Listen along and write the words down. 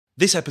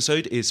This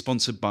episode is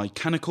sponsored by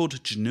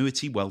Canaccord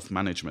Genuity Wealth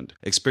Management,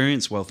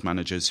 experienced wealth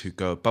managers who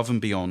go above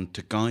and beyond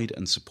to guide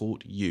and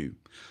support you.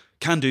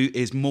 Can-do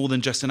is more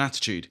than just an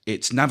attitude.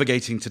 It's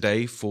navigating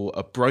today for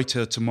a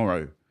brighter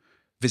tomorrow.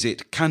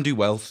 Visit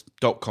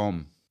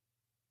candowealth.com.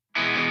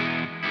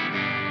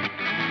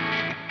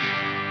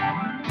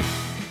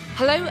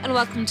 Hello and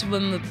welcome to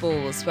Women with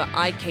Balls, where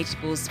I, Katie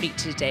Balls, speak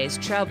to today's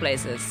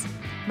trailblazers.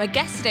 My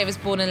guest today was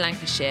born in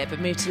Lancashire but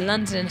moved to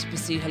London to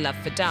pursue her love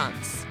for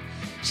dance.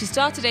 She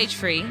started age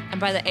 3 and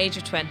by the age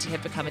of 20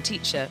 had become a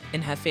teacher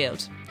in her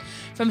field.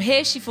 From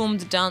here she formed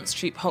the dance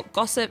troupe Hot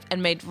Gossip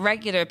and made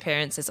regular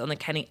appearances on the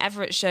Kenny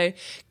Everett show,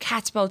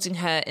 catapulting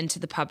her into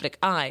the public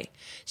eye.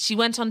 She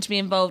went on to be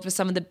involved with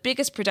some of the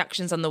biggest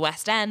productions on the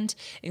West End,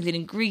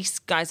 including Grease,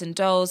 Guys and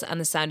Dolls and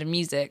The Sound of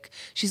Music.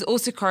 She's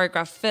also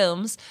choreographed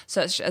films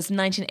such as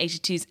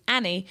 1982's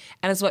Annie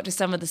and has worked with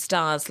some of the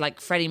stars like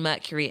Freddie,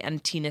 Mercury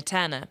and Tina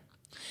Turner.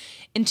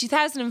 In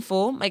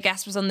 2004, my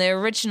guest was on the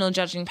original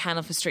judging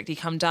panel for Strictly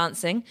Come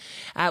Dancing,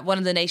 one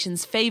of the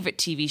nation's favourite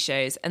TV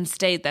shows, and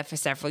stayed there for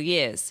several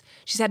years.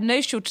 She's had no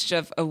shortage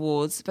of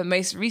awards, but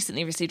most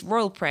recently received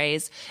royal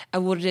praise,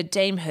 awarded a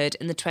Damehood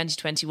in the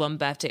 2021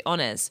 birthday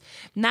honours.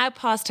 Now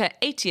past her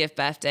 80th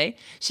birthday,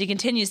 she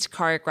continues to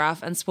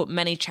choreograph and support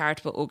many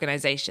charitable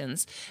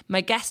organisations.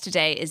 My guest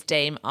today is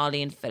Dame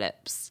Arlene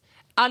Phillips.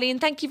 Arlene,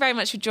 thank you very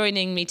much for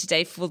joining me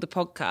today for the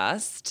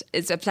podcast.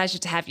 It's a pleasure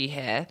to have you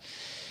here.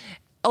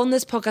 On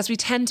this podcast, we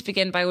tend to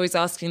begin by always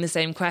asking the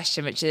same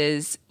question, which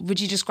is, would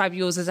you describe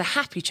yours as a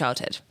happy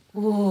childhood?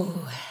 Ooh,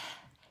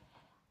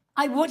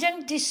 I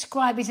wouldn't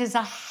describe it as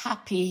a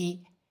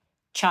happy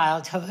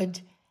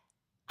childhood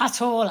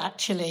at all,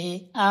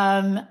 actually,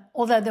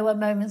 although there were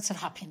moments of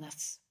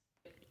happiness.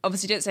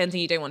 Obviously, don't say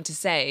anything you don't want to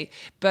say,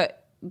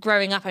 but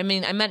growing up, I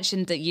mean, I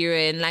mentioned that you were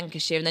in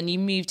Lancashire and then you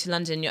moved to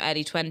London in your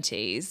early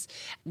 20s.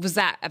 Was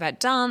that about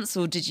dance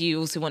or did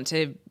you also want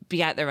to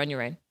be out there on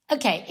your own?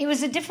 Okay, it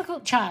was a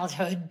difficult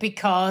childhood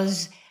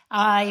because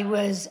I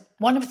was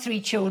one of 3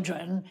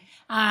 children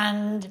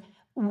and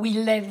we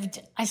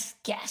lived, I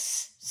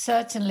guess,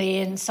 certainly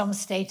in some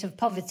state of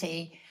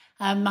poverty.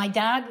 My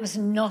dad was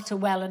not a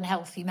well and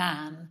healthy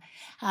man,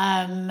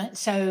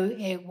 so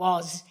it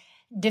was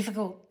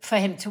difficult for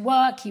him to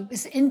work. He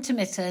was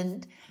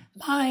intermittent.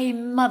 My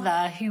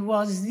mother, who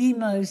was the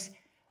most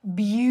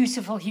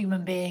beautiful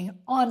human being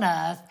on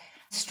earth,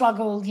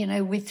 struggled,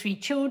 with 3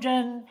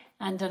 children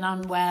and an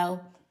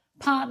unwell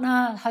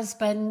partner,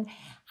 husband,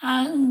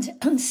 and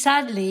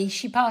sadly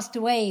she passed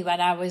away when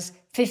I was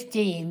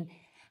 15.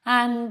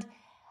 And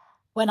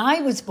when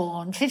I was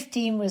born,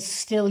 15 was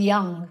still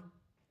young.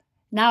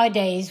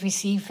 Nowadays we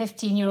see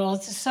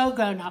 15-year-olds so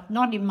grown up,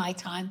 not in my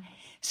time.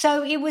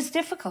 So it was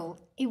difficult.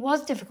 It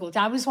was difficult.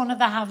 I was one of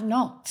the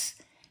have-nots,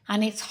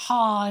 and it's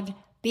hard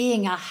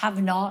being a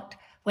have-not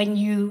when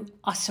you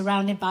are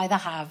surrounded by the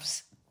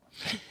haves.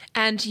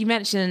 And you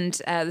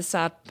mentioned the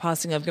sad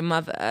passing of your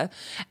mother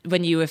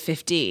when you were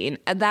 15.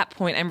 At that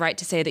point, I'm right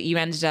to say that you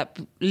ended up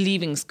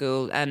leaving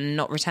school and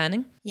not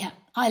returning? Yeah,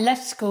 I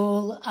left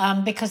school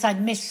because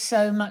I'd missed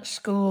so much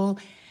school,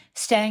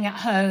 staying at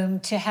home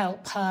to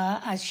help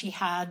her as she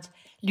had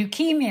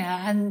leukemia.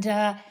 And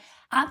at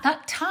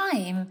that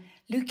time,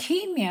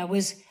 leukemia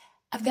was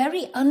a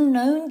very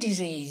unknown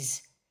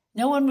disease.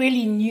 No one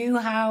really knew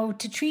how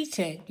to treat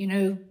it,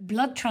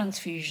 blood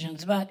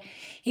transfusions, but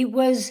it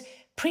was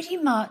pretty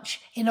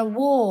much in a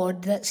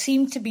ward that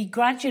seemed to be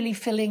gradually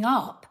filling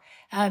up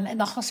in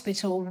the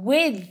hospital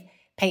with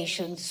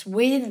patients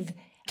with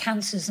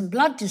cancers and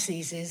blood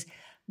diseases,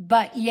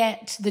 but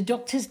yet the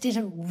doctors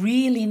didn't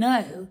really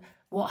know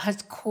what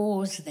had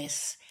caused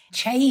this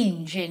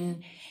change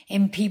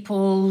in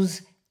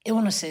people's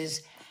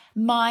illnesses.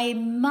 My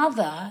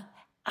mother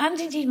and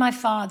indeed my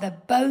father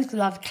both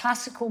loved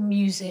classical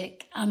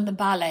music and the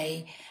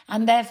ballet,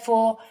 and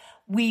therefore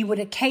we would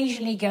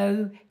occasionally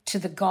go to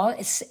the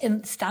gods,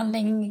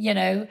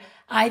 standing,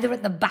 either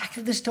at the back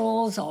of the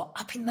stalls or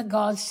up in the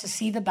gods to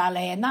see the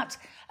ballet. And that's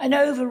an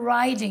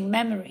overriding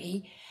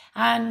memory.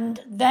 And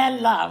their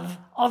love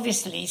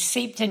obviously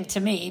seeped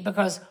into me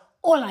because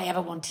all I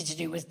ever wanted to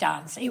do was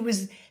dance. It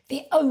was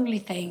the only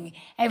thing.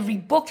 Every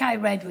book I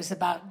read was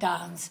about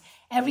dance.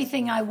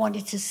 Everything I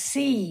wanted to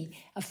see,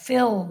 a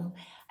film,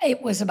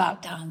 it was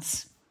about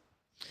dance.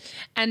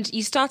 And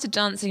you started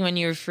dancing when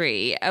you were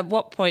 3. At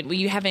what point were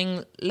you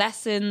having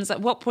lessons?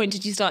 At what point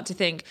did you start to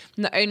think,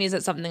 not only is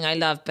it something I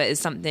love, but is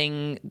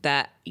something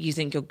that you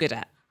think you're good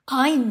at?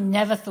 I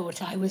never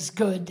thought I was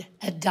good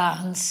at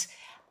dance.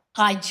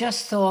 I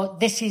just thought,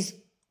 this is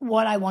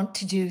what I want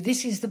to do.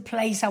 This is the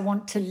place I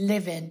want to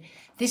live in.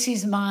 This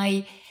is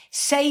my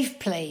safe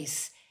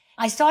place.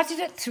 I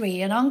started at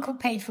 3 and Uncle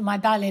paid for my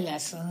ballet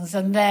lessons.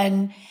 And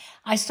then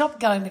I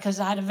stopped going because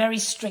I had a very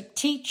strict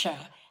teacher.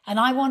 And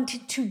I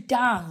wanted to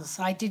dance.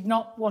 I did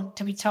not want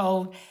to be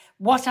told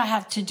what I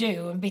had to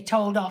do and be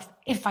told off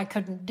if I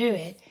couldn't do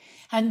it.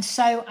 And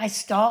so I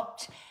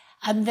stopped.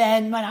 And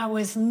then when I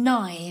was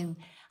 9,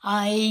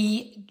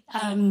 I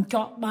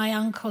got my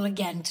uncle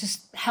again to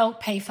help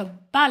pay for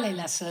ballet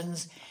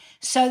lessons.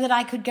 so that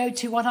I could go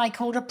to what I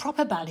called a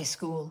proper ballet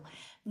school,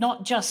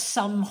 not just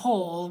some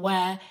hall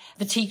where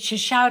the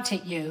teachers shout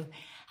at you.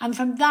 And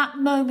from that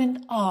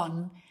moment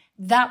on,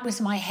 that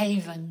was my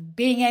haven.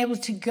 Being able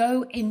to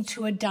go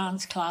into a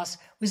dance class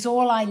was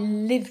all I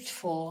lived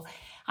for.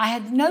 I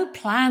had no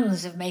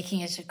plans of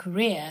making it a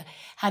career.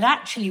 Had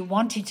actually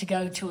wanted to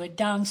go to a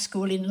dance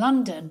school in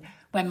London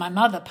when my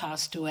mother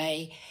passed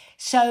away.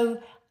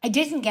 So I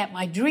didn't get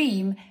my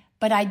dream,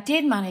 but I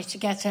did manage to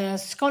get a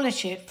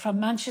scholarship from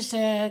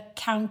Manchester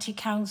County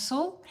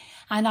Council.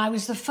 And I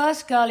was the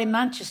first girl in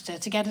Manchester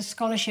to get a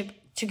scholarship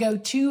to go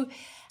to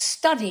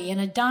study in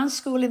a dance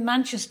school in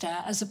Manchester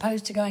as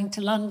opposed to going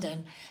to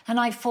London. And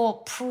I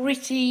fought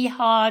pretty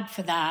hard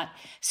for that,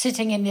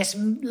 sitting in this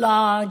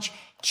large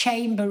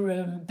chamber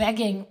room,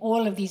 begging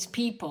all of these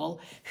people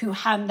who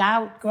hand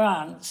out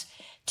grants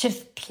to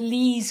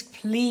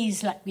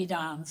please let me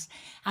dance.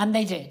 And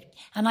they did.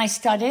 And I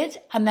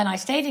studied, and then I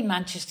stayed in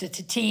Manchester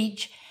to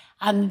teach,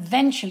 and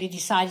eventually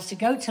decided to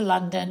go to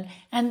London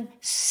and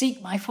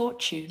seek my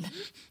fortune.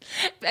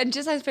 And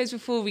just, I suppose,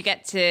 before we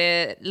get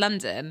to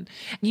London,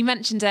 you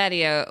mentioned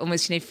earlier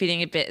almost,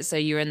 feeling a bit as though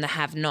you were in the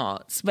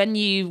have-nots. When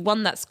you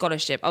won that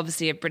scholarship,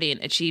 obviously a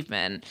brilliant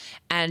achievement,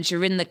 and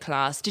you're in the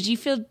class, did you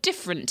feel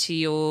different to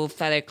your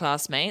fellow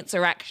classmates,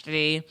 or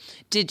actually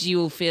did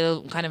you all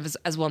feel kind of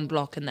as one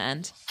block in the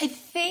end? I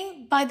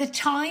think by the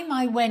time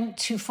I went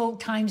to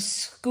full-time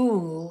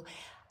school,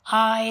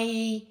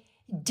 I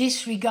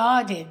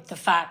disregarded the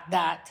fact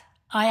that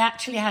I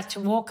actually had to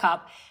walk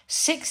up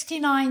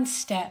 69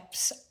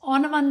 steps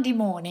on a Monday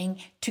morning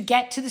to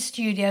get to the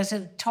studios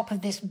at the top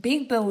of this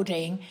big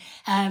building,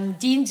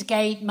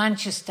 Deansgate,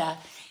 Manchester.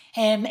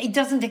 It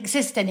doesn't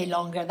exist any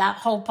longer. That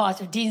whole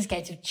part of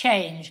Deansgate have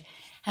changed.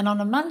 And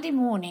on a Monday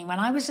morning, when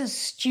I was a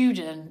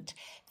student,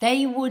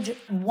 they would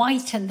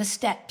whiten the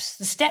steps.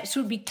 The steps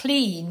would be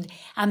cleaned,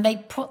 and they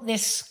put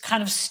this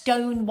kind of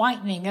stone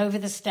whitening over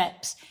the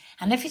steps.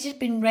 And if it had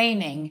been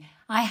raining,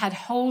 I had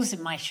holes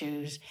in my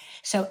shoes.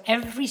 So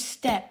every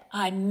step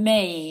I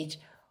made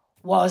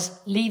was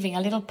leaving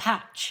a little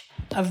patch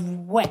of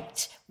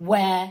wet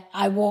where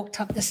I walked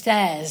up the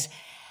stairs.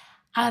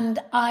 And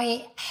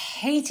I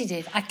hated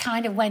it. I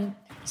kind of went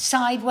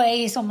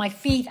sideways on my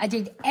feet. I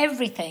did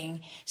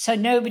everything so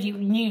nobody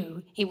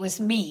knew it was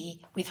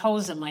me with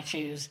holes in my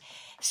shoes.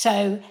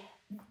 So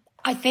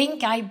I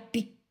think I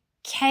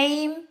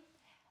became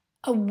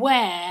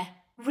aware,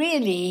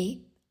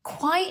 really,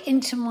 quite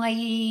into my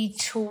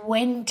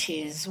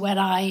 20s, when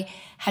I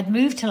had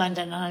moved to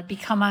London and I'd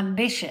become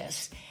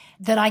ambitious,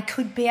 that I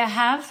could be a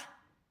have.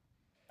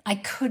 I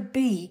could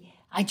be.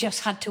 I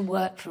just had to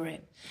work for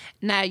it.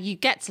 Now, you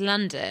get to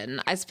London.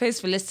 I suppose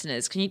for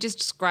listeners, can you just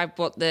describe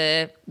what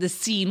the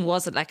scene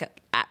was like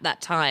at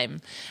that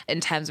time in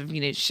terms of,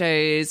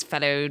 shows,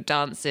 fellow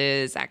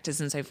dancers, actors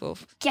and so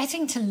forth?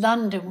 Getting to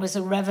London was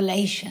a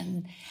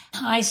revelation.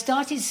 I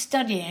started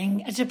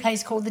studying at a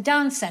place called the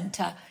Dance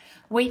Centre,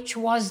 which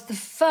was the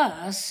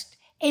first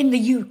in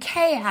the UK,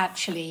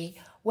 actually,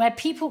 where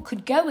people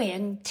could go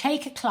in,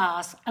 take a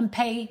class and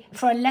pay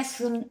for a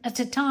lesson at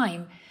a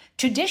time.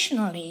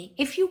 Traditionally,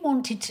 if you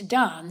wanted to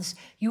dance,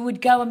 you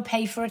would go and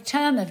pay for a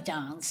term of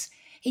dance.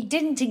 It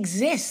didn't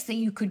exist that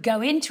you could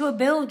go into a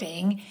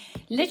building,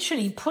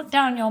 literally put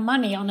down your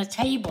money on a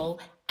table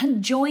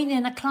and join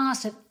in a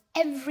class of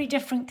every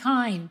different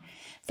kind.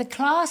 The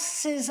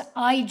classes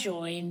I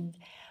joined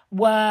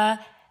were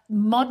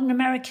modern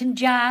American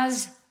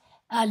jazz,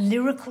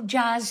 lyrical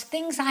jazz,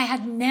 things I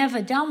had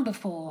never done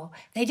before.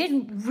 They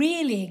didn't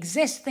really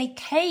exist. They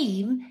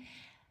came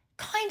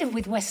kind of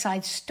with West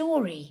Side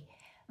Story,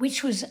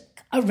 which was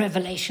a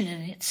revelation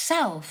in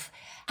itself.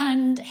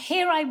 And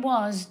here I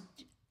was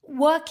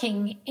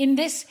working in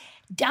this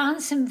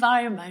dance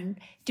environment,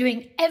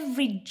 doing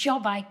every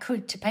job I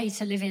could to pay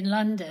to live in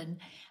London,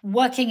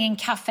 working in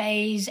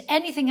cafes,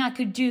 anything I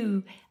could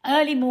do,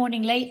 early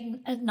morning, late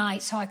at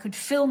night, so I could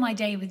fill my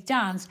day with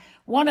dance.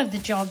 One of the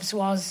jobs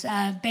was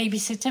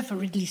babysitter for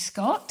Ridley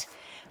Scott,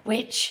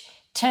 which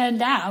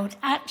turned out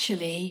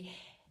actually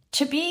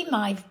to be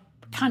my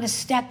kind of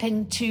step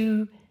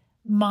into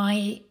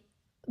my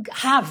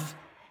have,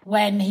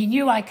 when he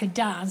knew I could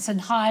dance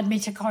and hired me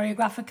to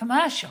choreograph a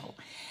commercial,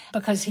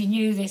 because he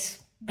knew this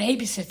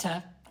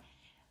babysitter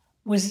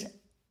was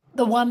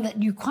the one that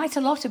knew quite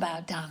a lot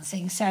about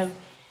dancing. So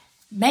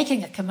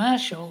making a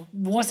commercial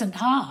wasn't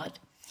hard.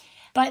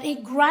 But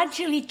it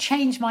gradually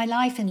changed my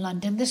life in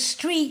London. The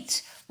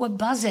streets were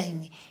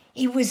buzzing.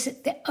 It was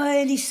the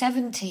early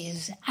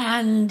 70s,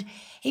 and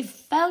it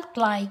felt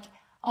like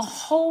a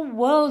whole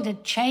world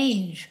had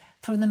changed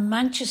from the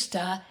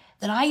Manchester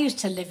that I used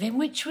to live in,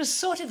 which was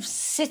sort of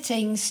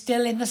sitting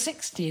still in the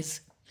 60s.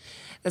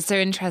 That's so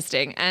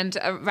interesting. And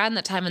around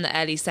that time in the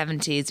early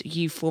 70s,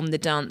 you formed the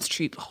dance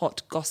troupe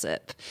Hot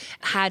Gossip.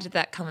 How did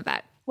that come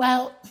about?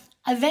 Well,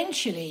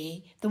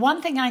 eventually, the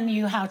one thing I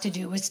knew how to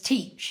do was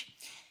teach.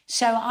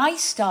 So I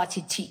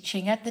started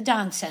teaching at the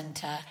Dance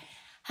Centre,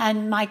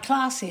 and my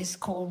classes,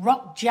 called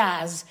Rock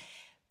Jazz,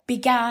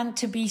 began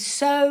to be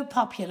so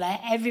popular.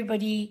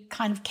 Everybody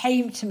kind of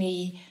came to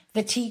me,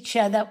 the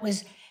teacher that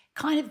was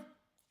kind of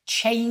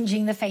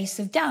changing the face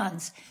of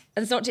dance.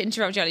 And it's not to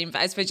interrupt you, Arlene,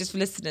 but I suppose just for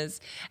listeners,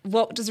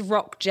 what does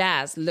rock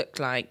jazz look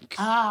like?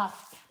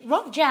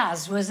 Rock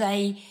jazz was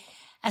a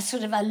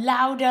sort of a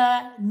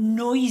louder,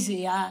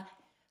 noisier,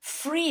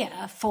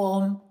 freer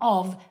form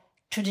of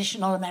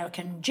traditional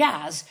American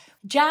jazz.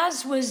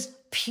 Jazz was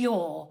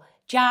pure.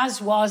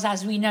 Jazz was,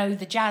 as we know,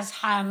 the jazz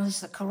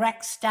hands, the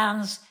correct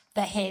stance,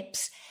 the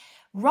hips.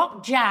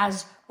 Rock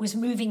jazz was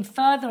moving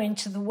further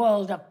into the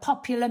world of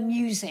popular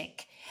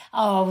music,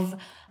 of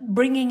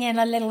bringing in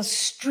a little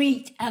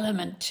street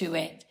element to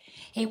it.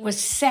 It was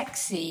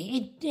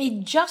sexy.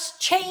 It just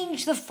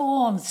changed the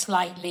form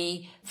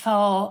slightly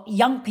for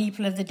young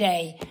people of the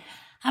day.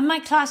 And my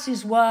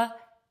classes were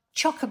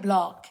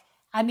chock-a-block.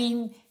 I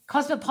mean,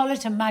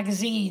 Cosmopolitan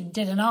magazine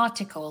did an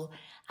article,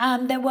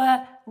 and there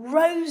were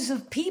rows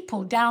of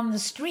people down the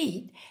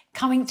street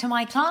coming to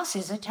my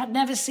classes that I'd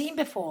never seen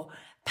before,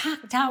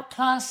 packed out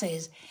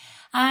classes.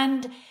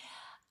 And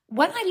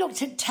when I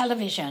looked at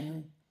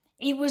television,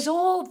 it was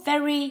all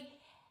very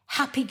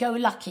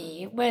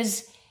happy-go-lucky. It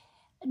was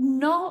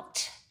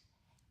not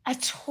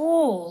at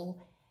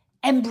all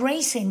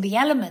embracing the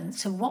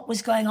elements of what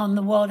was going on in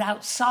the world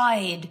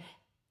outside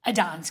a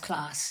dance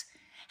class.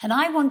 And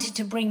I wanted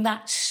to bring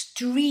that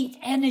street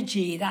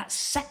energy, that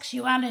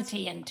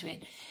sexuality into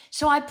it.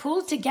 So I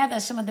pulled together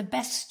some of the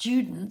best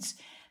students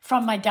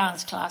from my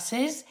dance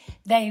classes.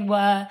 They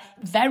were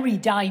very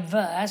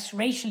diverse,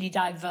 racially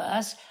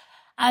diverse.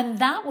 And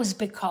that was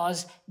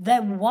because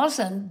there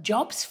wasn't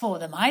jobs for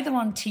them, either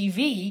on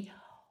TV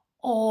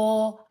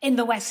or in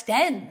the West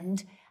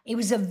End. It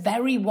was a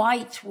very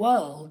white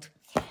world.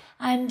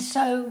 And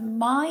so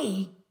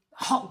my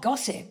hot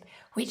gossip,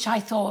 which I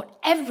thought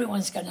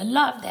everyone's going to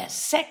love, they're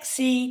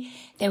sexy,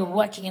 they were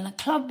working in a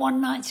club one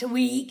night a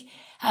week,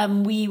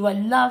 we were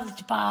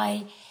loved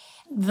by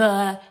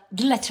the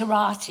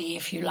glitterati,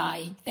 if you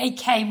like. They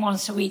came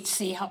once a week to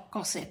see hot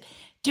gossip,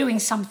 doing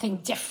something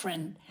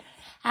different.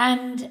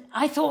 And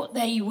I thought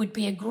they would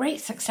be a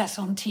great success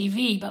on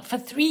TV, but for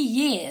 3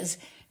 years,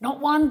 not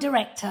one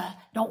director,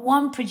 not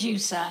one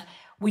producer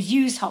would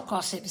use hot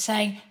gossip,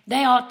 saying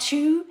they are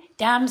too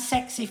damn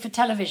sexy for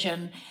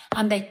television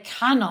and they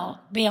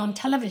cannot be on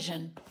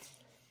television.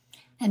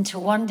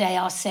 Until one day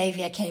our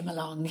saviour came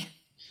along.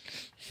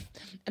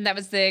 And that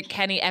was the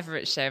Kenny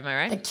Everett show, am I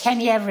right? The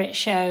Kenny Everett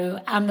show,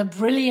 and the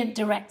brilliant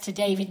director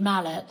David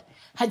Mallet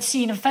had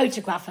seen a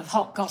photograph of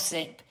hot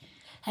gossip,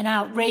 an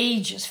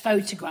outrageous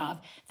photograph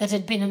that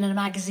had been in a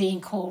magazine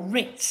called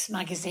Ritz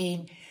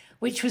magazine,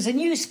 which was a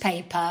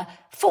newspaper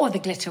for the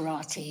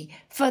glitterati,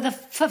 for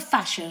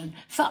fashion,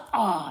 for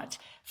art,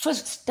 for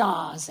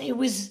stars. It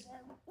was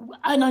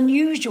an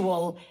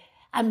unusual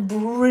and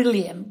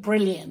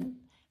brilliant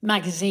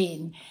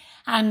magazine.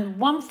 And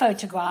one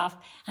photograph,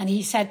 and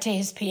he said to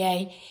his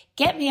PA,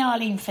 get me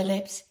Arlene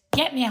Phillips,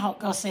 get me a hot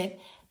gossip.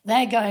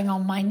 They're going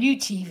on my new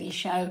TV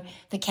show,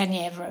 the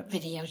Kenny Everett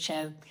video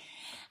show.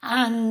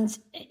 And,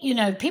 you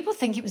know, people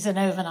think it was an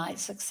overnight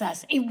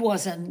success. It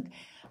wasn't.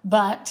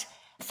 But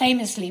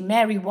famously,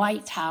 Mary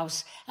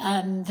Whitehouse,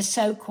 the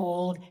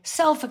so-called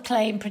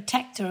self-acclaimed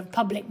protector of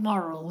public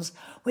morals,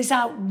 was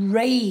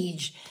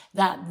outraged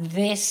that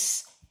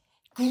this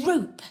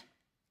group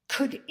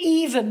could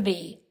even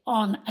be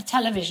on a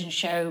television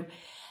show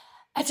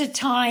at a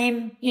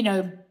time, you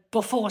know,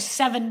 before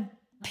 7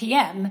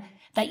 p.m.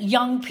 that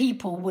young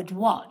people would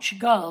watch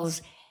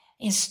girls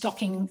in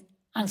stocking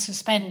and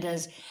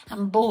suspenders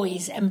and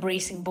boys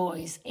embracing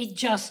boys. It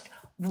just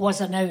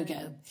was a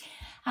no-go.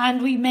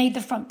 And we made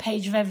the front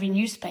page of every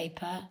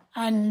newspaper.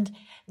 And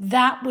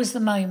that was the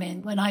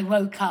moment when I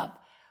woke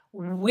up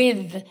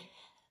with,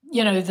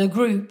 you know, the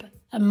group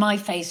and my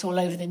face all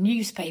over the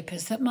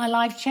newspapers, that my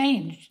life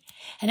changed.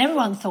 And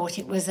everyone thought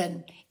it was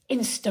an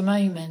insta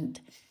moment.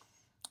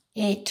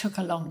 It took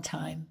a long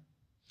time.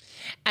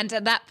 And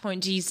at that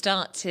point, do you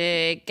start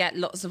to get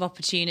lots of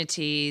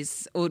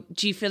opportunities, or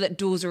do you feel that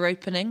doors are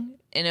opening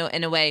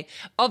in a way?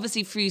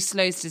 Obviously through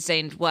slow,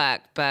 sustained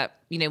work, but,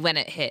 you know, when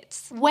it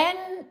hits. When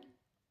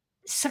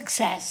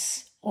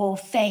success or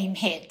fame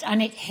hit,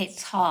 and it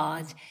hits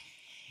hard,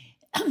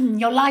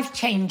 your life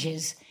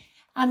changes.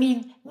 I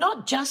mean,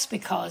 not just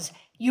because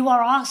you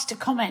are asked to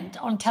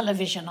comment on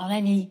television, on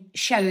any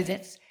show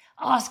that's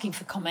asking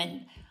for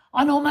comment,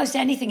 on almost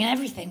anything and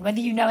everything, whether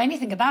you know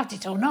anything about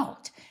it or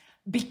not,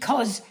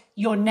 because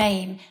your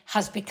name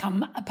has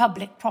become a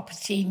public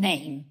property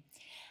name.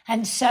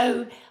 And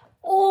so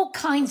all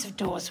kinds of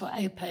doors were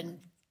open.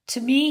 To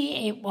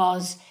me, it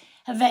was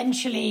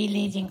eventually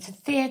leading to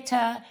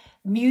theatre,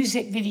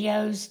 music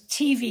videos,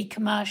 TV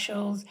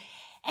commercials,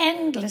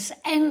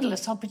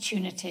 endless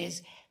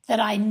opportunities that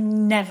I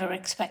never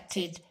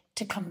expected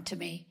to come to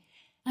me.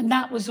 And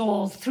that was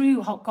all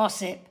through hot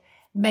gossip,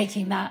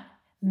 making that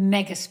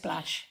mega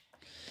splash.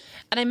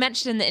 And I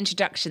mentioned in the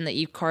introduction that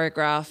you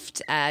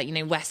choreographed,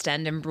 West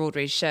End and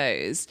Broadway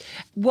shows.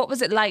 What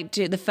was it like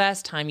the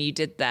first time you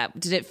did that?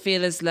 Did it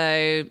feel as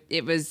though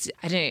it was,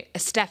 I don't know, a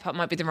step up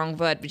might be the wrong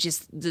word, but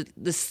just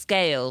the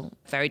scale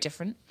very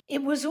different?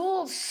 It was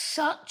all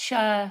such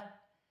a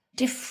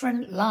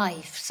different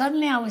life.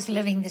 Suddenly I was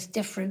living this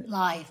different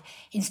life.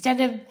 Instead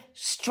of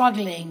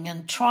struggling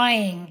and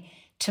trying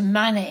to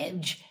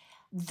manage,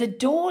 the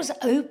doors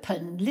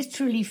opened,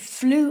 literally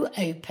flew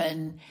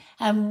open.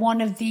 And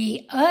one of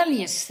the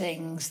earliest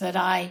things that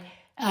I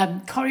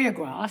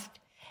choreographed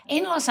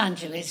in Los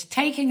Angeles,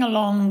 taking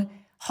along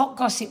Hot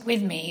Gossip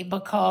with me,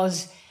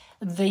 because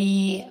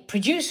the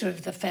producer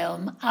of the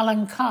film,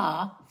 Alan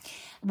Carr,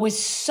 was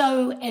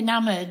so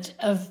enamored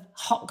of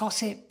Hot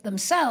Gossip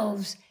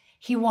themselves,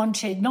 he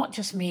wanted not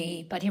just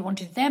me, but he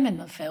wanted them in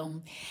the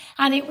film.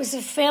 And it was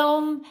a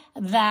film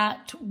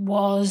that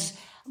was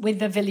with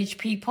the Village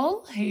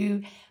People,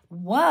 who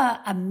were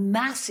a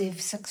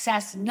massive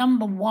success,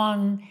 number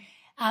one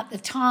at the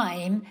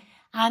time.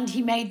 And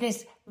he made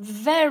this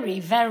very,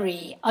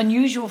 very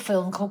unusual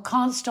film called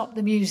Can't Stop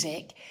the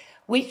Music,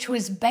 which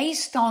was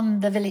based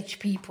on the Village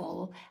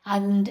People.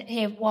 And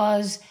it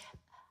was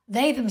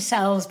they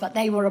themselves, but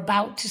they were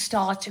about to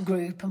start a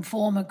group and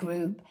form a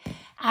group.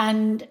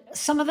 And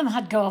some of them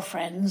had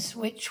girlfriends,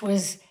 which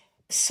was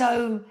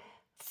so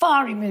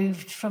far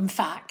removed from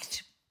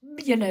fact,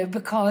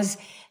 because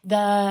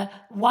the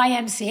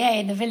YMCA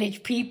and the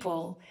Village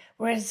People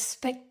were a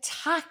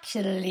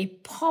spectacularly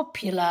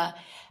popular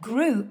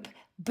group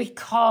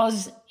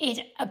because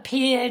it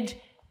appeared,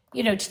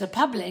 to the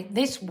public,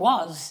 this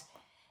was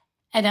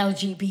an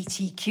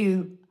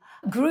LGBTQ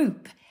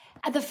group.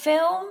 And the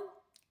film,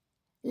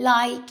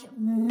 like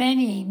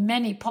many,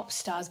 many pop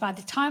stars, by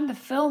the time the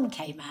film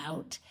came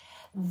out,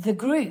 the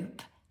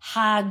group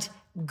had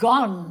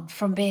gone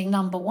from being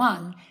number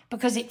one,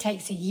 because it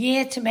takes a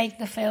year to make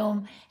the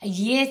film, a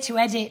year to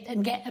edit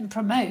and get and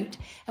promote.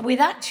 And with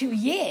that 2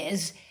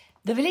 years,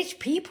 the Village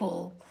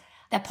People,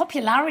 their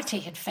popularity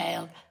had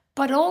failed,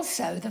 but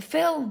also the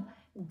film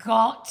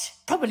got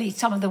probably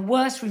some of the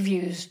worst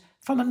reviews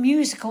from a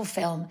musical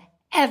film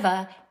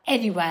ever,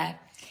 anywhere.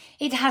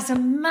 It has a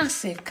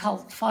massive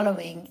cult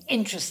following,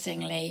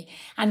 interestingly,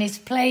 and it's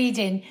played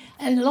in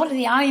a lot of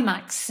the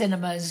IMAX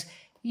cinemas,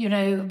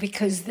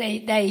 because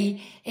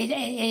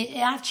it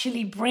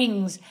actually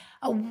brings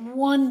a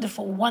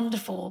wonderful,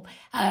 wonderful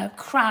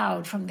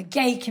crowd from the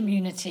gay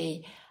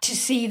community to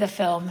see the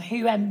film,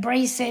 who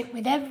embrace it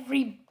with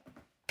every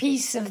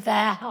piece of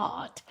their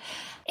heart.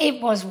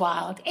 It was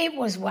wild. It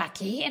was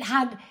wacky. It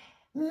had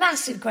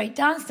massive, great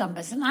dance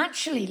numbers, and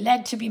actually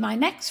led to be my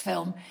next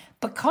film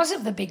because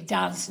of the big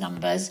dance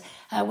numbers,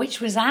 which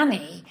was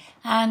Annie.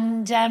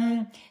 And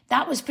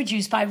that was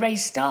produced by Ray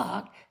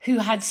Stark, who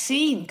had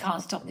seen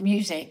Can't Stop the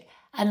Music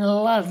and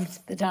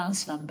loved the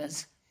dance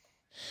numbers.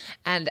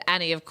 And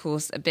Annie, of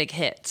course, a big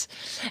hit.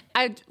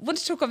 I want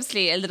to talk,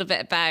 obviously, a little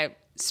bit about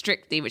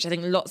Strictly, which I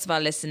think lots of our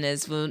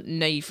listeners will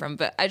know you from.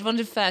 But I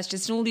wondered first,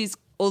 just all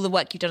the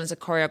work you've done as a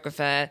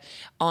choreographer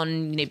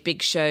on,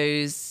 big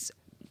shows,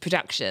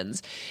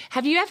 productions.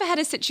 Have you ever had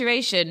a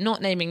situation,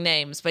 not naming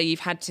names, where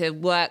you've had to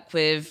work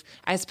with,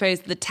 I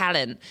suppose, the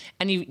talent,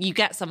 and you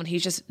get someone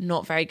who's just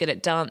not very good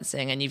at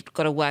dancing, and you've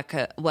got to work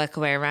a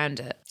way around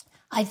it?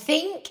 I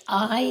think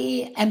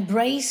I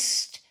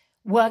embraced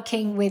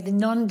working with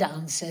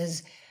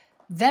non-dancers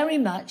very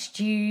much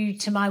due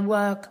to my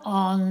work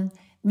on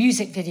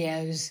music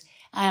videos.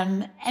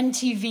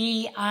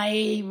 MTV,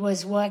 I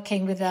was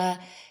working with a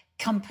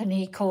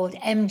company called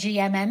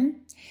MGMM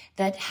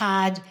that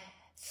had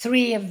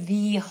 3 of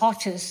the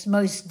hottest,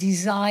 most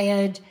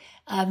desired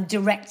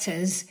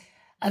directors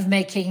of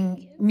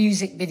making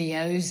music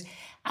videos,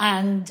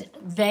 and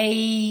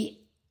they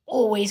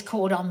always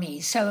called on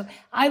me. So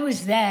I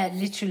was there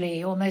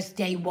literally almost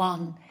day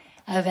one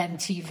of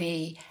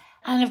MTV.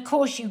 And of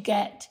course you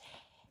get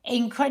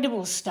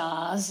incredible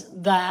stars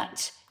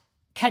that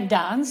can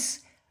dance,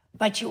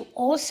 but you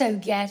also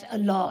get a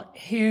lot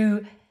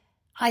who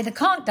either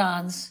can't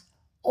dance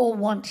or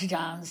want to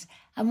dance.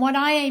 And what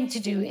I aim to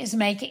do is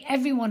make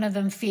every one of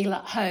them feel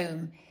at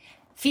home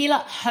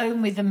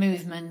with the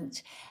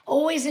movement,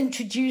 always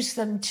introduce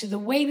them to the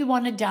way we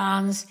want to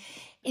dance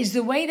is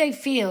the way they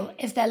feel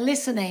if they're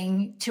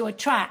listening to a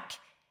track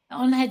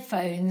on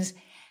headphones,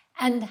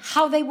 and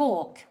how they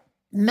walk.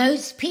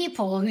 Most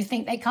people who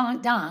think they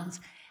can't dance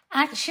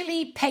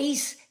actually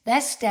pace their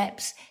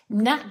steps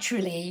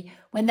naturally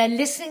when they're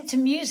listening to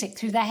music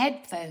through their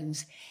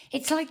headphones.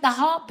 It's like the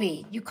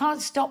heartbeat. You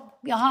can't stop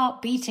your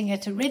heart beating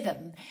at a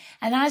rhythm.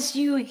 And as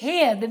you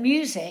hear the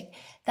music,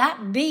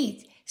 that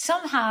beat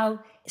somehow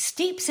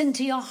steeps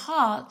into your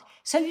heart.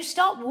 So you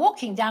start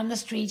walking down the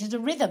street at a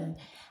rhythm.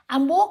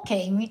 And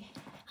walking,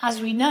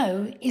 as we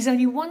know, is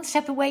only one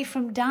step away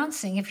from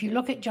dancing. If you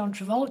look at John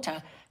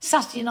Travolta,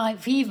 Saturday Night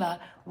Fever,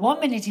 1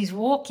 minute he's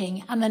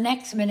walking and the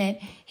next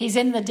minute he's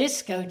in the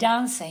disco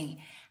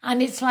dancing.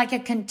 And it's like a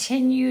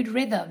continued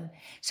rhythm.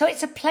 So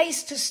it's a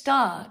place to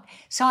start.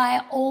 So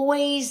I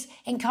always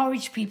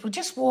encourage people,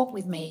 just walk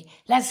with me.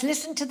 Let's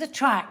listen to the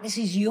track. This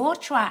is your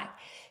track,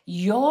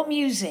 your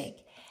music.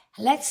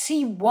 Let's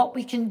see what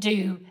we can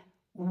do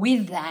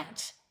with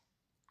that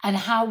and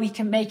how we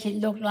can make it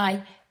look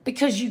like,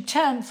 because you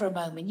turn for a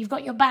moment, you've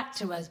got your back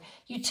to us,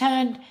 you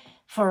turned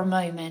for a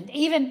moment.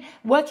 Even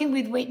working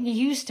with Whitney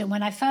Houston,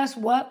 when I first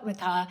worked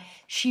with her,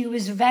 she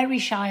was very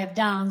shy of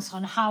dance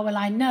on How Will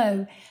I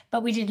Know,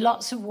 but we did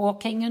lots of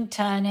walking and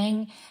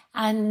turning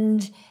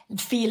and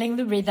feeling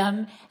the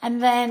rhythm.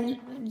 And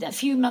then a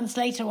few months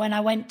later, when I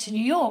went to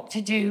New York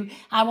to do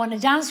I Want to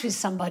Dance with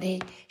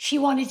Somebody, she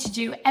wanted to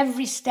do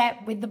every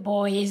step with the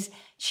boys.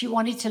 She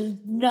wanted to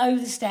know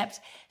the steps.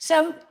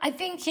 So I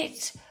think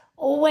it's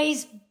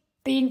always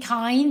being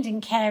kind and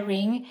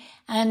caring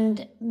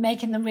and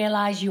making them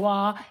realize you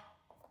are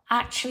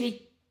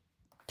actually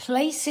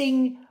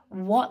placing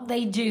what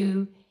they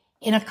do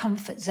in a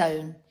comfort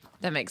zone.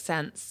 That makes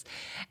sense.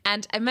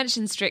 And I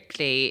mentioned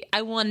Strictly.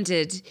 I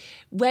wondered,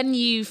 when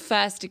you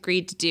first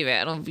agreed to do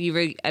it, and you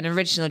were an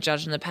original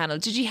judge on the panel,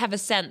 did you have a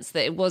sense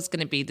that it was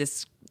going to be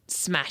this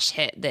smash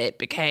hit that it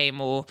became,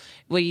 or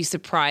were you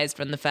surprised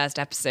when the first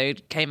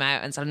episode came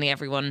out and suddenly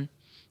everyone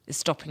is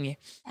stopping you?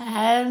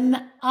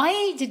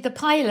 I did the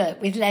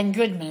pilot with Len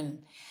Goodman,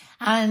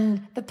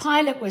 and the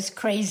pilot was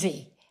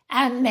crazy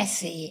and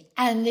messy,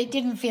 and it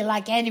didn't feel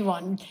like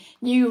anyone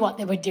knew what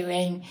they were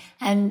doing.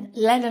 And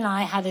Len and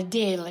I had a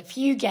deal: if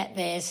you get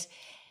this,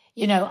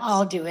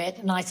 I'll do it.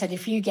 And I said,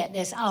 if you get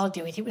this, I'll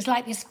do it. It was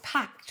like this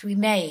pact we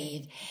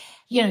made.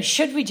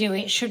 Should we do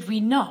it? Should we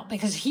not?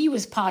 Because he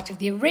was part of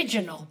the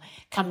original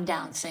Come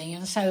Dancing.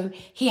 And so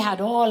he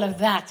had all of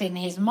that in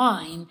his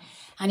mind.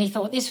 And he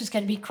thought this was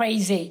going to be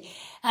crazy.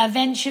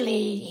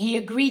 Eventually, he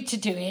agreed to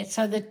do it.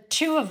 So the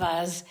two of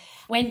us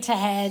went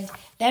ahead.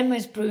 Then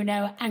was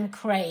Bruno and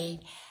Craig.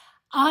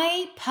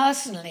 I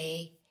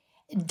personally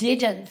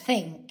didn't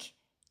think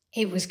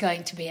it was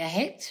going to be a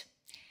hit.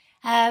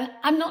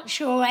 I'm not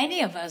sure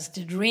any of us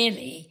did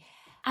really.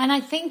 And I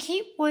think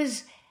it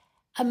was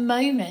a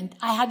moment.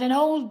 I had an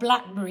old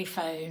BlackBerry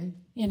phone,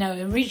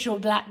 original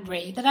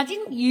BlackBerry, that I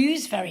didn't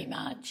use very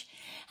much.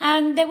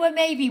 And there were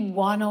maybe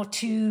one or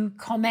two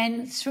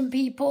comments from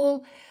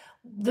people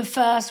the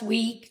first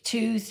week,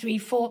 2, 3,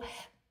 4.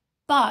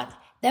 But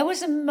there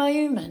was a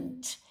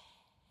moment,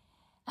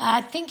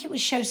 I think it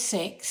was show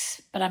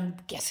 6, but I'm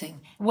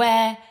guessing,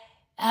 where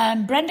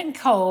Brendan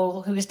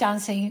Cole, who was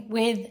dancing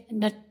with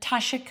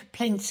Natasha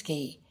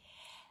Kaplinsky,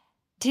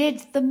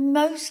 did the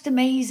most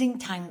amazing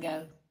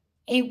tango.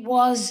 It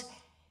was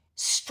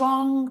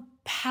strong,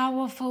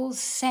 powerful,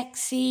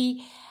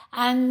 sexy,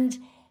 and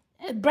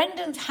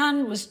Brendan's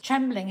hand was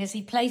trembling as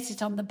he placed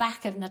it on the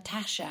back of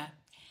Natasha.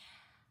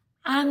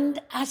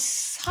 And I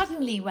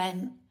suddenly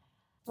went,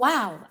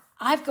 wow,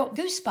 I've got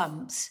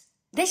goosebumps.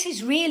 This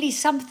is really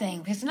something,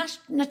 because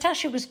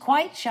Natasha was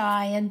quite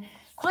shy and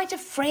quite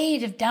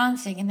afraid of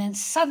dancing. And then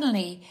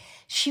suddenly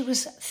she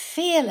was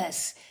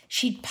fearless.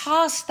 She'd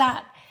passed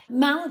that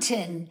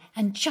mountain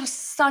and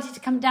just started to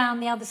come down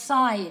the other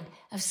side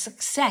of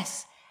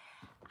success.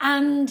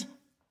 And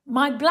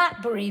my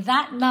BlackBerry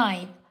that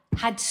night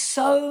had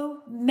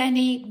so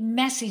many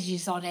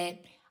messages on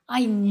it.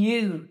 I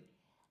knew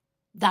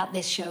that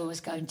this show was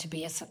going to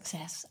be a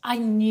success. I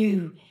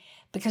knew,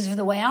 because of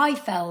the way I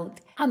felt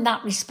and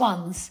that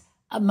response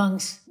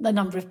amongst the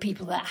number of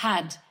people that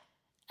had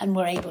and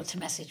were able to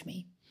message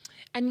me.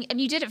 And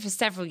you did it for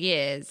several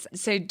years.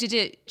 So did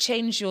it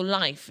change your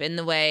life in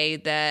the way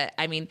that,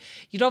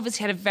 you'd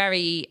obviously had a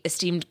very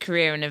esteemed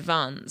career in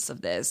advance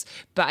of this,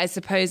 but I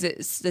suppose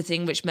it's the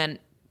thing which meant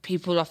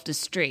people off the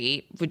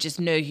street would just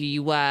know who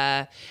you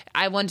were.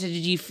 I wondered,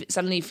 did you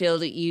suddenly feel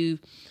that you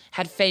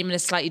had fame in a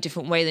slightly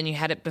different way than you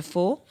had it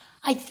before?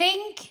 I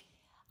think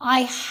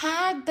I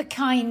had the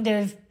kind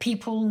of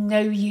people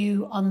know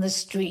you on the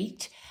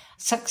street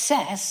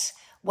success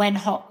when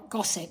Hot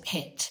Gossip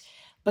hit,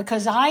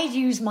 because I'd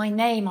used my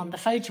name on the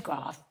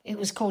photograph. It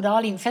was called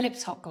Arlene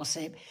Phillips Hot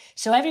Gossip.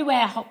 So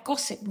everywhere Hot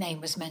Gossip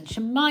name was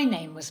mentioned, my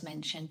name was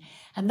mentioned.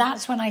 And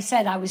that's when I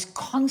said I was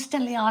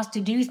constantly asked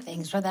to do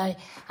things, whether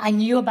I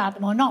knew about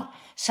them or not.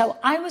 So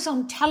I was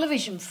on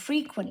television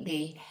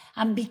frequently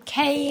and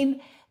became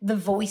the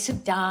voice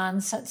of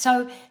dance.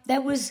 So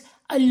there was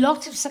a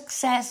lot of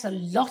success, a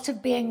lot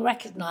of being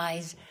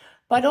recognized,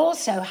 but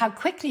also how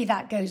quickly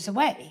that goes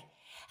away.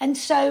 And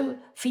so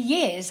for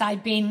years,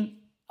 I'd been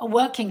a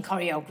working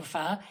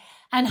choreographer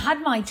and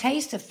had my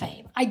taste of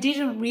fame. I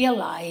didn't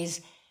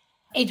realize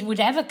it would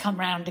ever come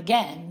round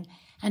again.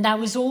 And I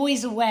was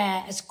always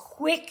aware, as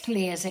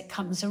quickly as it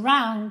comes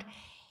around,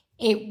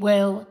 it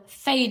will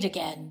fade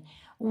again,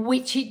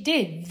 which it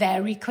did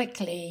very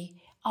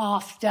quickly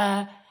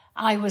after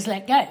I was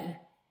let go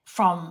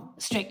from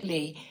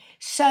Strictly.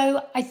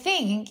 So I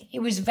think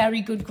it was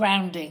very good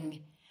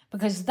grounding,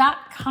 because that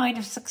kind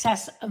of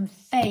success and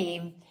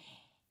fame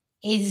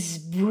is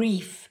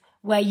brief,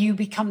 where you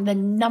become the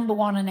number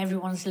one on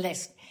everyone's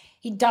list.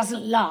 It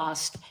doesn't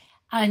last.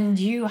 And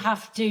you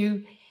have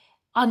to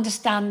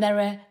understand there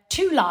are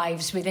two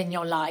lives within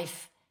your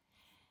life.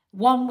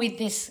 One with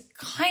this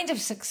kind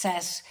of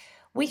success,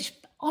 which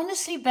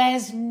honestly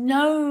bears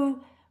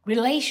no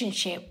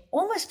relationship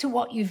almost to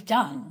what you've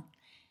done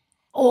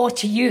or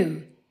to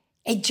you.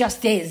 It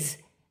just is.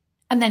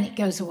 And then it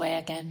goes away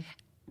again.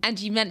 And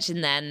you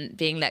mentioned then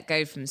being let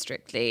go from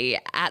Strictly.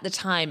 At the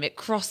time, it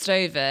crossed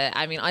over.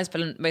 I mean, I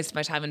spent most of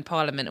my time in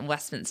Parliament and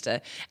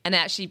Westminster, and it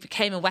actually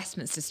became a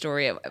Westminster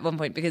story at one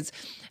point because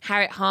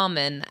Harriet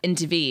Harman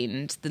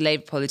intervened, the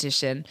Labour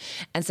politician,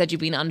 and said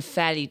you'd been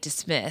unfairly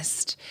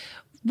dismissed.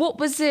 What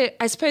was it?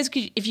 I suppose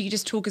if you could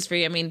just talk us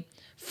through, I mean,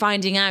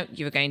 finding out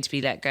you were going to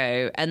be let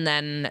go and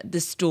then the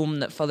storm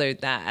that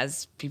followed that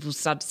as people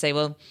started to say,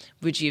 well,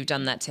 would you have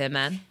done that to a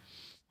man?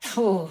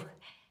 Oh,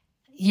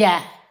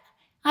 yeah.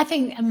 I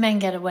think men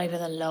get away with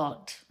a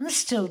lot, and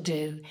still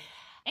do.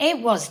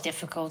 It was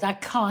difficult. I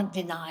can't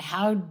deny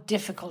how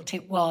difficult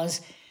it was.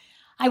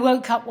 I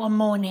woke up one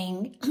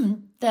morning,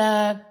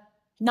 the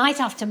night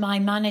after my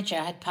manager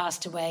had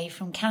passed away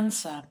from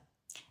cancer,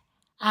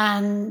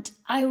 and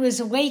I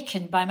was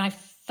awakened by my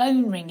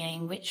phone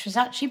ringing, which was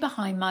actually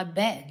behind my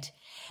bed,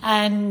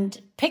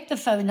 and picked the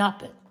phone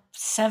up at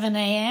 7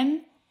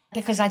 a.m.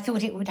 because I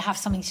thought it would have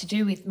something to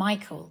do with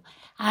Michael.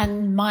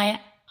 And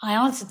I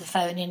answered the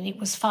phone and it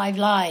was 5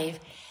 Live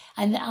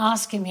and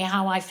asking me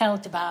how I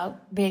felt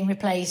about being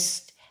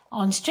replaced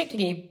on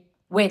Strictly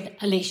with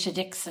Alicia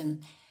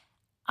Dixon.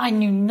 I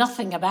knew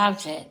nothing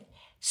about it.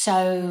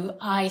 So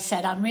I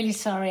said, I'm really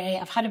sorry,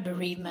 I've had a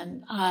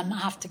bereavement, I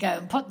have to go,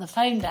 and put the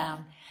phone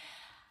down.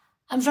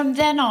 And from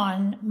then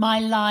on, my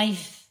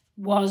life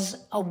was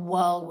a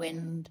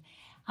whirlwind.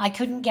 I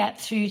couldn't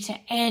get through to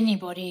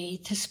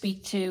anybody to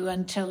speak to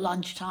until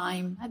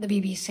lunchtime at the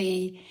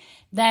BBC.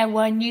 There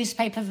were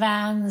newspaper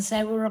vans,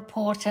 there were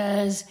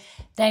reporters,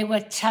 there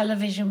were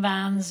television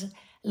vans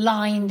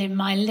lined in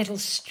my little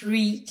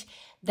street.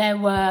 There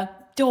were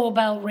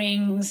doorbell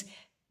rings,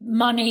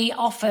 money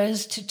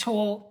offers to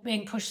talk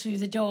being pushed through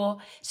the door.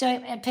 So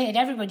it appeared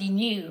everybody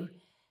knew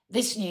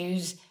this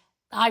news.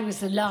 I was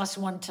the last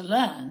one to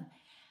learn.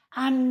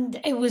 And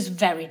it was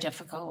very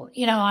difficult.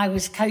 You know, I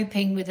was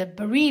coping with a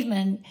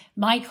bereavement.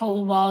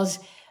 Michael was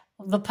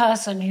the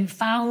person who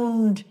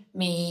found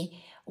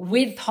me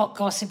with Hot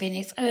Gossip in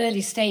its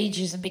early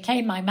stages and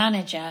became my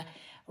manager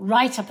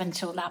right up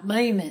until that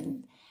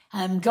moment.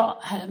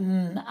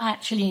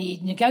 Actually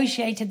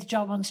negotiated the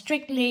job on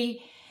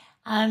Strictly.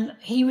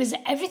 He was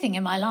everything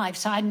in my life.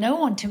 So I had no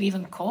one to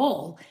even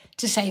call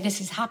to say this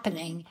is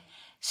happening.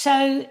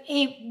 So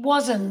it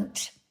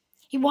wasn't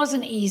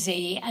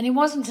easy, and it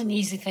wasn't an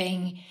easy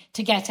thing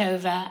to get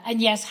over.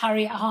 And yes,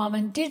 Harriet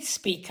Harman did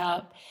speak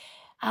up.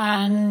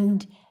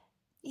 And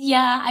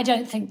yeah, I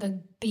don't think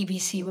the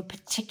BBC were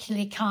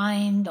particularly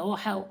kind or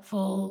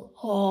helpful,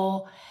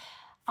 or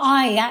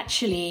I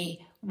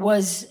actually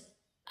was,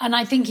 and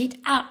I think it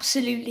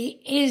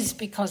absolutely is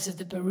because of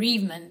the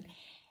bereavement,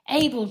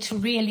 able to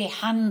really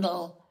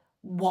handle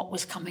what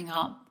was coming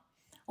up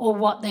or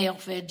what they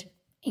offered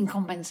in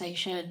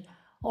compensation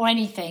or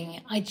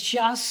anything. I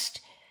just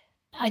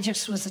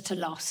was at a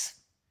loss.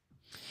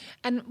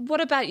 And what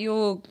about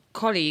your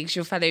colleagues,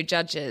 your fellow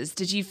judges?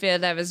 Did you feel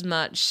there was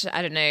much,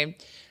 I don't know,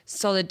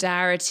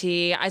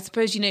 solidarity? I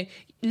suppose,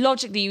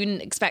 logically you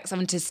wouldn't expect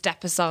someone to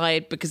step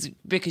aside because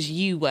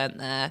you weren't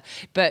there.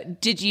 But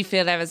did you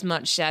feel there was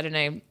much, I don't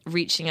know,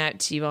 reaching out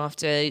to you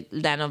after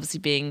then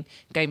obviously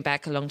going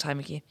back a long time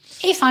ago?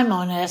 If I'm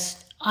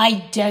honest,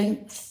 I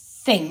don't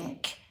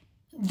think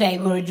they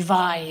were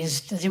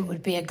advised that it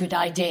would be a good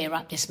idea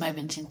at this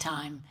moment in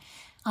time.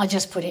 I'll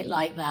just put it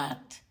like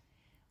that.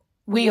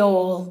 We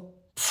all,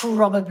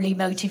 probably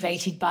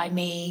motivated by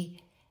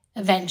me,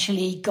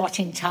 eventually got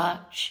in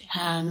touch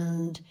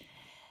and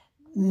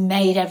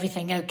made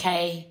everything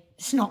okay.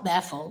 It's not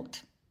their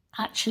fault,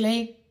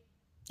 actually.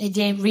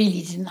 It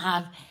really didn't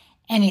have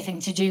anything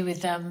to do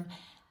with them.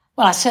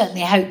 Well, I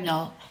certainly hope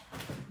not,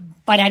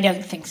 but I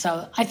don't think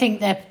so. I think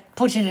they're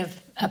put in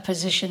a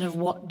position of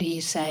what do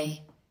you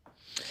say?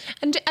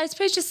 And I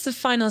suppose just the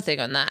final thing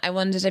on that, I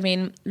wondered,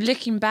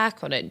 looking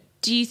back on it,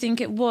 do you think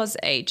it was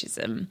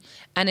ageism?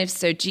 And if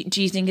so,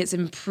 do you think it's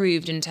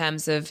improved in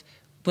terms of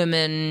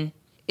women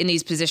in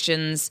these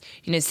positions,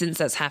 since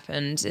that's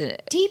happened?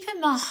 Deep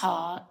in my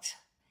heart,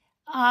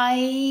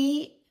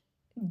 I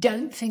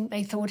don't think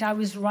they thought I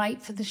was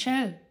right for the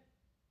show.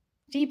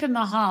 Deep in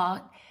my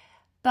heart.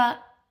 But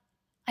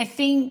I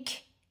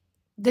think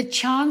the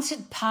chance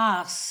had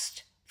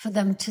passed for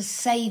them to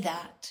say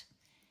that.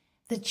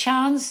 The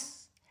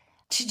chance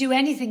to do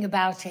anything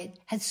about it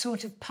had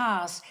sort of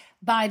passed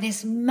by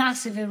this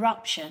massive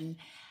eruption.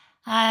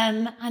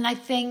 And I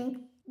think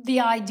the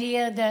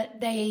idea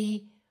that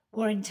they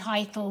were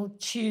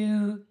entitled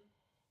to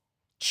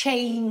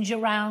change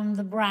around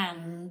the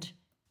brand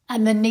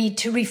and the need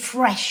to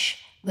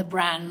refresh the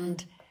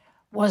brand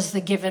was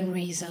the given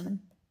reason.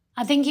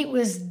 I think it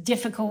was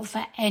difficult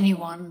for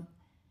anyone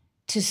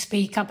to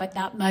speak up at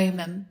that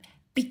moment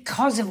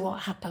because of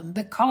what happened,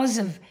 because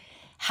of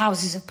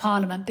Houses of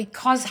Parliament,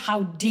 because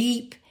how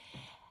deep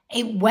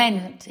it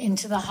went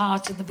into the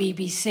heart of the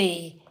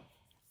BBC.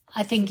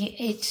 I think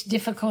it's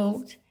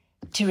difficult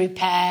to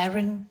repair,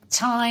 and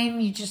time,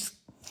 you just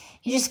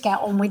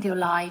get on with your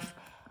life.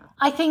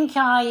 I think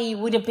I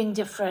would have been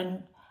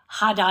different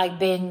had I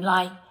been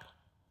like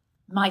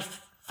my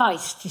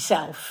feisty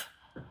self.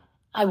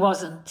 I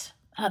wasn't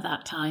at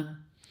that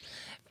time.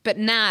 But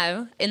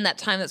now, in that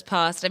time that's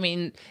passed, I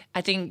mean,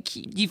 I think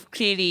you've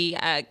clearly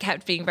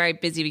kept being very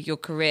busy with your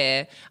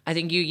career. I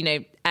think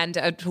and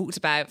I talked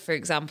about, for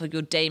example,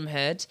 your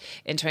Damehood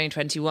in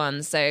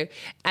 2021. So,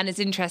 and it's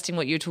interesting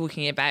what you're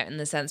talking about in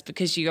the sense,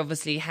 because you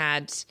obviously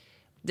had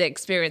the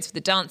experience with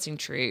the dancing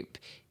troupe,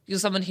 you're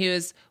someone who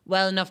is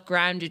well enough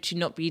grounded to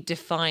not be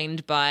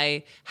defined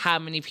by how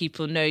many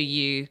people know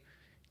you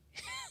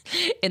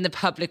in the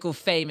public or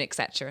fame,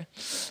 etc.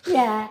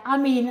 Yeah, I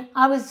mean,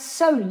 I was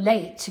so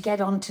late to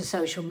get onto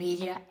social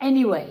media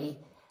anyway.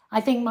 I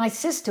think my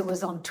sister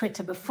was on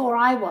Twitter before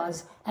I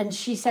was, and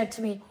she said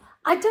to me,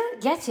 I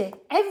don't get it.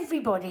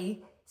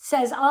 Everybody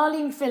says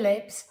Arlene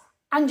Phillips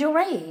and your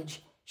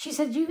age. She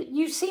said,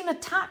 you seem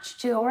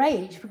attached to your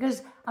age,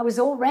 because I was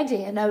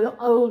already an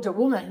older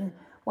woman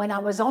when I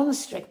was on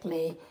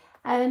Strictly.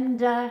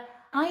 And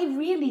I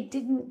really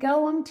didn't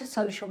go onto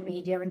social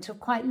media until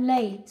quite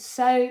late.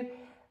 So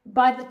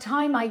by the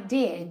time I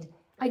did,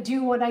 I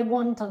do what I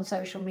want on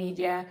social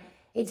media.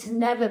 It's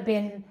never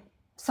been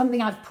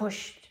something I've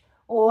pushed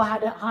or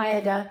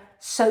hired a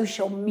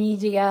social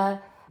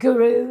media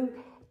guru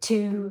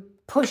to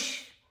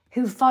push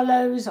who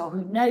follows or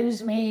who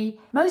knows me.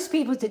 Most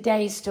people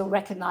today still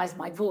recognize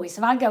my voice.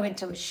 If I go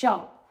into a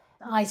shop,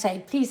 I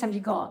say, please, have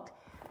you got?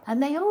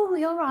 And they, oh,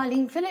 you're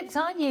Arlene Phillips,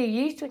 aren't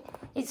you?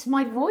 It's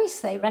my voice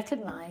they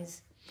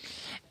recognize.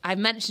 I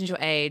mentioned your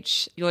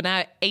age. You're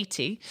now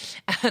 80.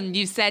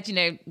 You said,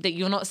 that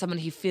you're not someone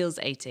who feels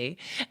 80.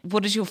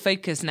 What is your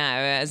focus now?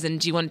 As in,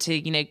 do you want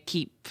to,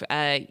 keep...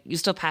 you're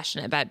still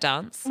passionate about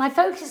dance? My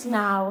focus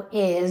now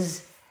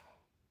is,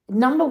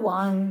 number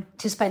one,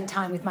 to spend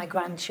time with my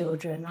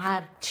grandchildren. I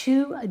have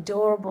 2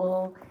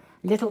 adorable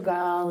little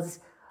girls,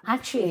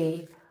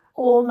 actually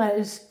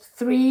almost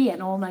 3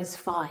 and almost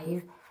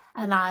 5.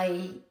 And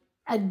I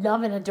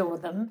love and adore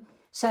them.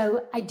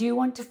 So I do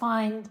want to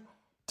find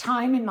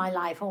time in my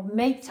life, or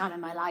make time in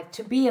my life,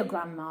 to be a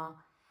grandma.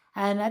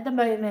 And at the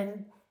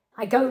moment,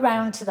 I go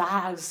round to the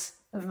house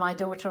of my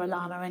daughter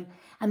Alana,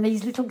 and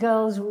these little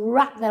girls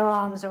wrap their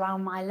arms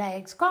around my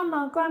legs,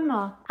 grandma,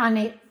 grandma. And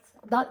it's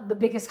the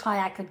biggest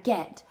high I could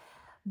get.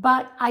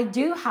 But I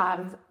do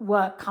have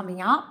work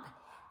coming up,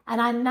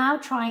 and I'm now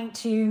trying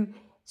to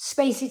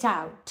space it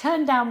out,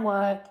 turn down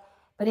work.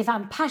 But if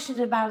I'm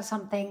passionate about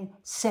something,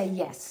 say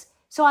yes.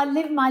 So I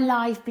live my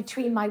life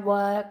between my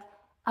work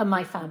and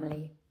my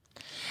family.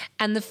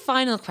 And the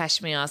final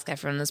question we ask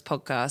everyone on this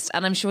podcast,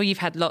 and I'm sure you've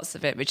had lots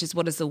of it, which is,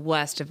 what is the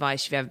worst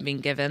advice you've ever been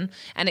given?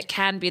 And it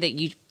can be that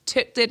you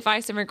took the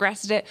advice and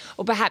regretted it,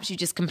 or perhaps you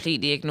just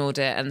completely ignored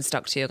it and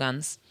stuck to your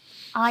guns.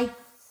 I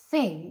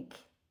think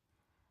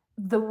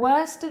the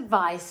worst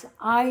advice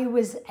I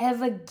was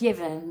ever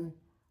given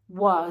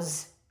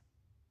was,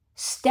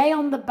 stay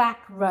on the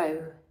back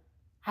row,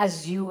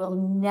 as you will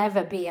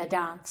never be a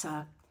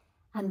dancer.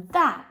 And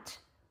that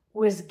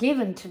was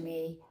given to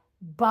me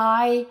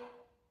by,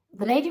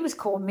 the lady was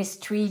called Miss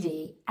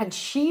Tweedy, and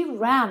she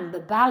ran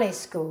the ballet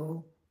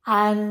school.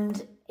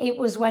 And it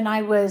was when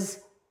I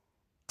was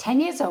 10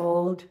 years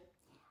old,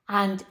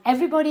 and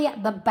everybody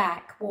at the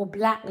back wore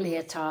black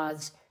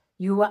leotards.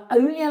 You were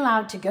only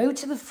allowed to go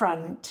to the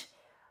front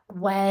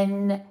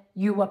when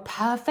you were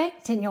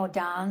perfect in your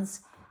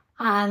dance,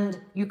 and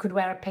you could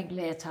wear a pink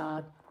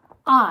leotard.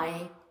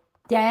 I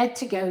dared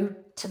to go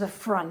to the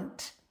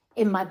front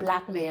in my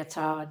black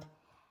leotard.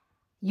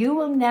 You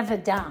will never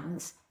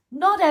dance.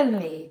 Not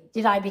only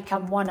did I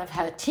become one of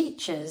her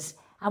teachers,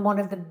 and one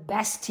of the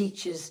best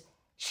teachers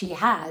she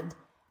had,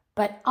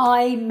 but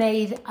I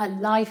made a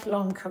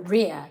lifelong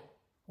career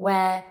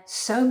where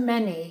so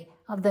many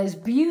of those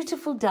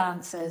beautiful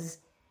dancers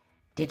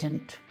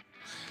didn't.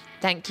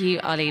 Thank you,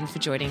 Arlene, for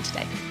joining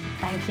today.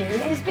 Thank you.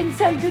 It's been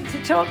so good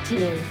to talk to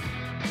you.